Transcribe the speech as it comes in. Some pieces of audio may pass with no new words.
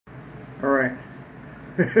All right.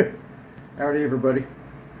 Howdy, everybody.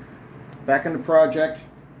 Back in the project.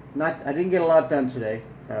 I didn't get a lot done today.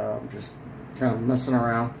 Just kind of messing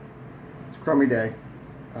around. It's a crummy day.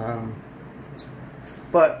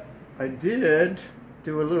 But I did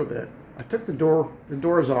do a little bit. I took the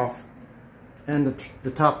doors off and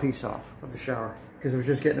the top piece off of the shower because it was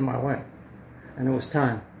just getting in my way, and it was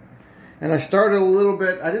time. And I started a little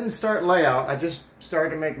bit. I didn't start layout. I just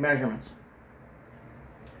started to make measurements.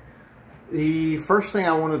 The first thing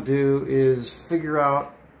I want to do is figure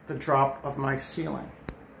out the drop of my ceiling.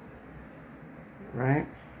 Right?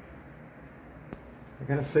 I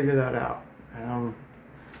gotta figure that out. I'm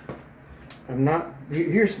not.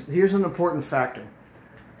 Here's an important factor.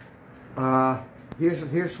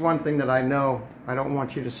 Here's one thing that I know I don't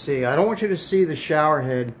want you to see. I don't want you to see the shower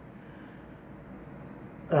head.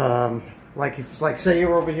 Like say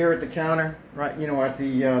you're over here at the counter, right? You know, at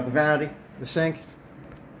the vanity, the sink.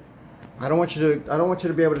 I don't want you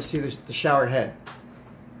to be able to see the shower head,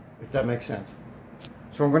 if that makes sense.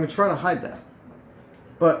 So I'm going to try to hide that,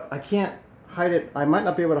 but I can't hide it. I might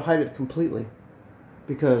not be able to hide it completely,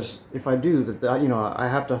 because if I do, you know, I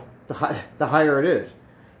have to the higher it is,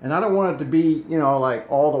 and I don't want it to be, you know, like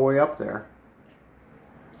all the way up there.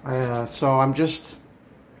 So I'm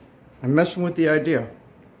messing with the idea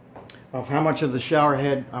of how much of the shower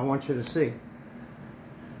head I want you to see.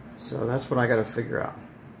 So that's what I got to figure out.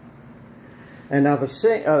 And now the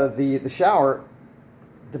shower,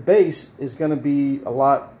 the base is going to be a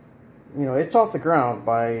lot, you know, it's off the ground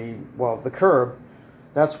by, well, the curb.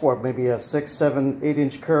 That's what, maybe a 6, 7, 8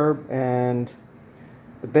 inch curb, and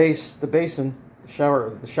the basin, the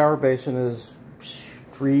shower basin is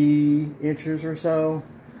 3 inches or so,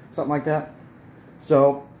 something like that.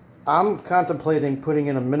 So I'm contemplating putting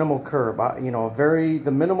in a minimal curb, you know,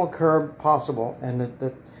 the minimal curb possible, and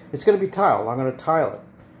it's going to be tile. I'm going to tile it.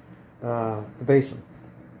 The basin.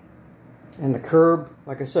 And the curb,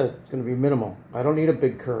 like I said, it's going to be minimal. I don't need a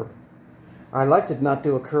big curb. I'd like to not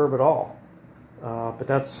do a curb at all. But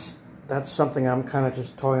that's something I'm kind of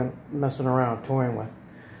just messing around, toying with.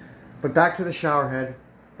 But back to the shower head.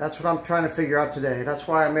 That's what I'm trying to figure out today. That's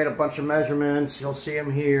why I made a bunch of measurements. You'll see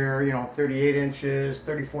them here, you know, 38 inches,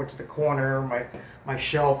 34 to the corner. My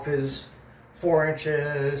shelf is 4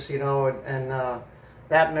 inches, you know, and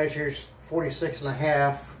that measures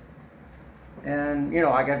 46.5. And, you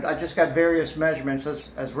know, I just got various measurements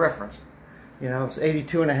as reference. You know, it's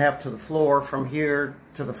 82.5 to the floor, from here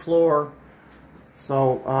to the floor.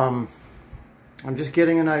 So I'm just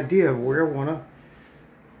getting an idea of where I want to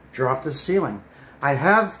drop the ceiling. I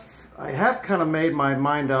have kind of made my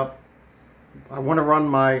mind up. I'm going to run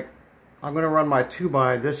my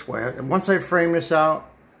 2x this way. And once I frame this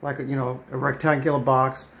out, like a, you know, a rectangular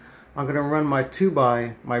box, I'm going to run my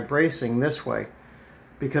 2x, my bracing, this way.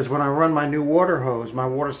 Because when I run my new water hose, my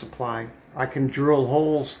water supply, I can drill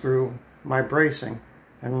holes through my bracing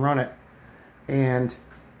and run it. And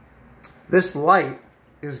this light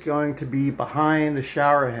is going to be behind the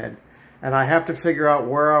shower head. And I have to figure out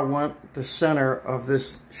where I want the center of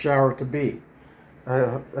this shower to be,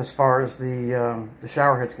 as far as the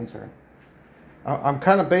shower head's concerned. I'm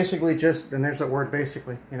kind of basically just, and there's that word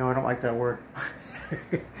basically, you know, I don't like that word.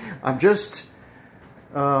 I'm just...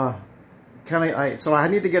 so I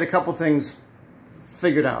need to get a couple things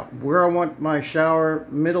figured out. Where I want my shower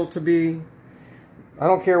middle to be. I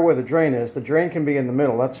don't care where the drain is. The drain can be in the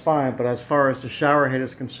middle. That's fine. But as far as the shower head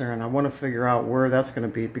is concerned, I want to figure out where that's going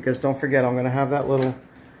to be. Because don't forget, I'm going to have that little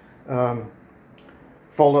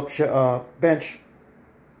fold-up bench.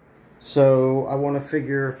 So I want to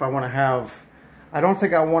figure if I want to have... I don't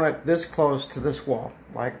think I want it this close to this wall.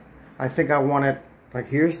 Like, I think I want it... Like,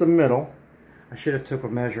 here's the middle. I should have took a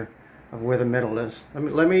measure of where the middle is.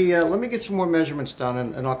 Let me get some more measurements done,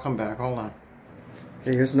 and I'll come back. Hold on.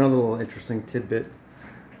 Okay, here's another little interesting tidbit.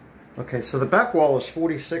 Okay, so the back wall is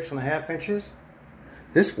 46.5 inches.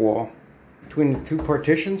 This wall, between the two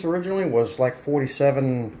partitions originally, was like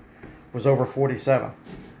 47, was over 47.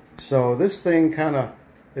 So this thing kind of,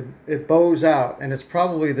 it bows out, and it's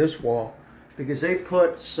probably this wall, because they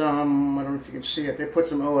put some, I don't know if you can see it, they put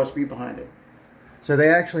some OSB behind it. So they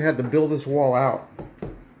actually had to build this wall out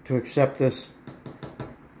to accept this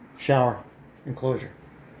shower enclosure.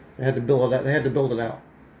 They had to build it out. They had to build it out.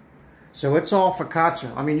 So it's all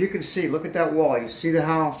focaccia. I mean, you can see, look at that wall. You see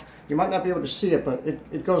how, you might not be able to see it, but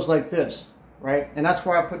it goes like this, right? And that's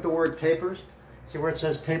why I put the word tapers. See where it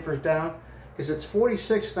says tapers down? Because it's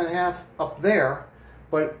 46.5 up there,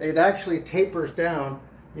 but it actually tapers down.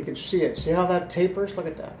 You can see it. See how that tapers? Look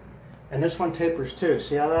at that. And this one tapers too.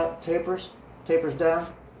 See how that tapers? Tapers down.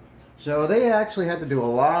 So they actually had to do a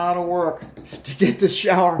lot of work to get this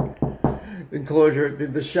shower enclosure,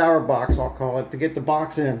 the shower box, I'll call it, to get the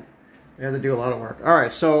box in. I had to do a lot of work. All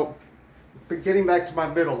right, so getting back to my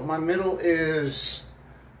middle. My middle is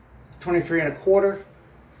 23 1/4.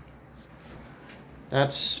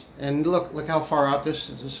 That's, and look how far out this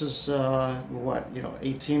is, what,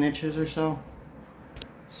 18 inches or so.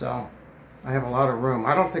 So I have a lot of room.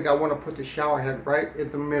 I don't think I want to put the shower head right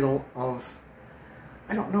in the middle of,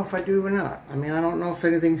 I don't know if I do or not. I mean, I don't know if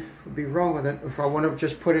anything would be wrong with it. If I want to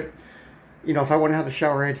just put it, if I want to have the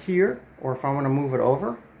shower head here, or if I want to move it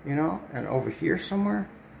over, and over here somewhere.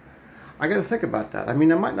 I got to think about that. I mean,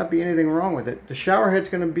 there might not be anything wrong with it. The shower head's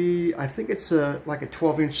going to be, I think it's like a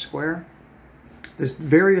 12-inch square. There's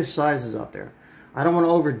various sizes out there. I don't want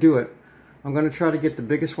to overdo it. I'm going to try to get the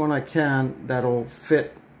biggest one I can that'll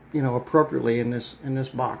fit, appropriately in this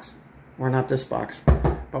box, or not this box,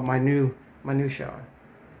 but my new shower.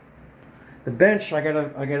 The bench, I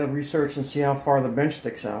gotta research and see how far the bench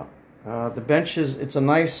sticks out. The bench it's a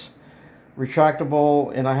nice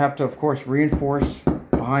retractable, and I have to, of course, reinforce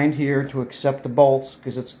behind here to accept the bolts,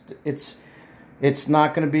 because it's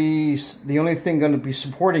not going to be, the only thing going to be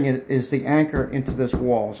supporting it is the anchor into this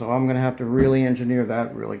wall. So I'm going to have to really engineer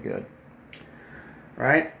that really good.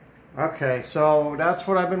 Right? Okay, so that's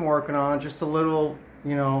what I've been working on. Just a little,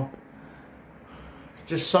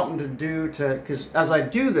 just something to do because as I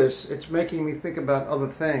do this, it's making me think about other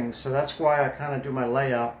things. So that's why I kind of do my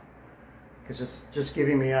layout, because it's just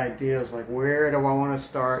giving me ideas like where do I want to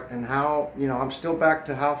start, and how, I'm still back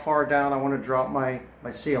to how far down I want to drop my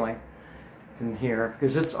ceiling in here,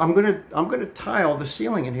 because I'm gonna tile the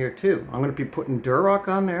ceiling in here too. I'm gonna be putting Durock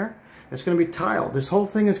on there. It's gonna be tiled. This whole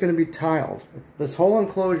thing is gonna be tiled. This whole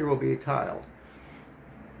enclosure will be tiled.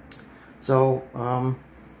 So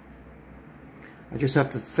I just have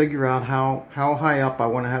to figure out how high up I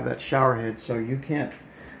want to have that shower head so you can't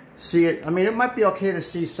see it. I mean, it might be okay to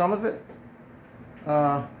see some of it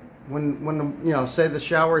when the, say the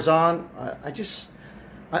shower's on.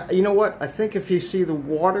 You know what? I think if you see the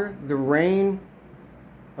water, the rain,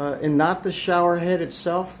 and not the shower head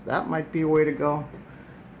itself, that might be a way to go.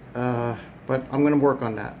 But I'm going to work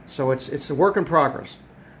on that. So it's a work in progress.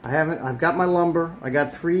 I've got my lumber. I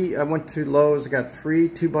got 3. I went to Lowe's. I got 3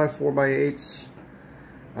 2x4x8s.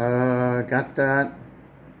 Got that.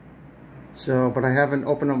 So, but I haven't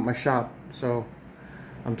opened up my shop. So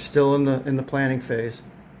I'm still in the planning phase.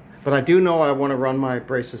 But I do know I want to run my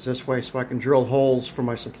braces this way so I can drill holes for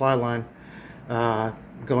my supply line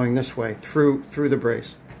going this way through the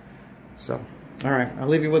brace. So, all right, I'll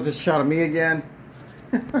leave you with this shot of me again.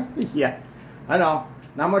 Yeah, I know,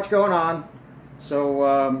 not much going on.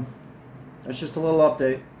 So that's just a little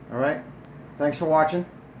update. All right, thanks for watching,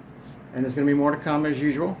 and there's going to be more to come as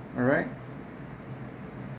usual. All right.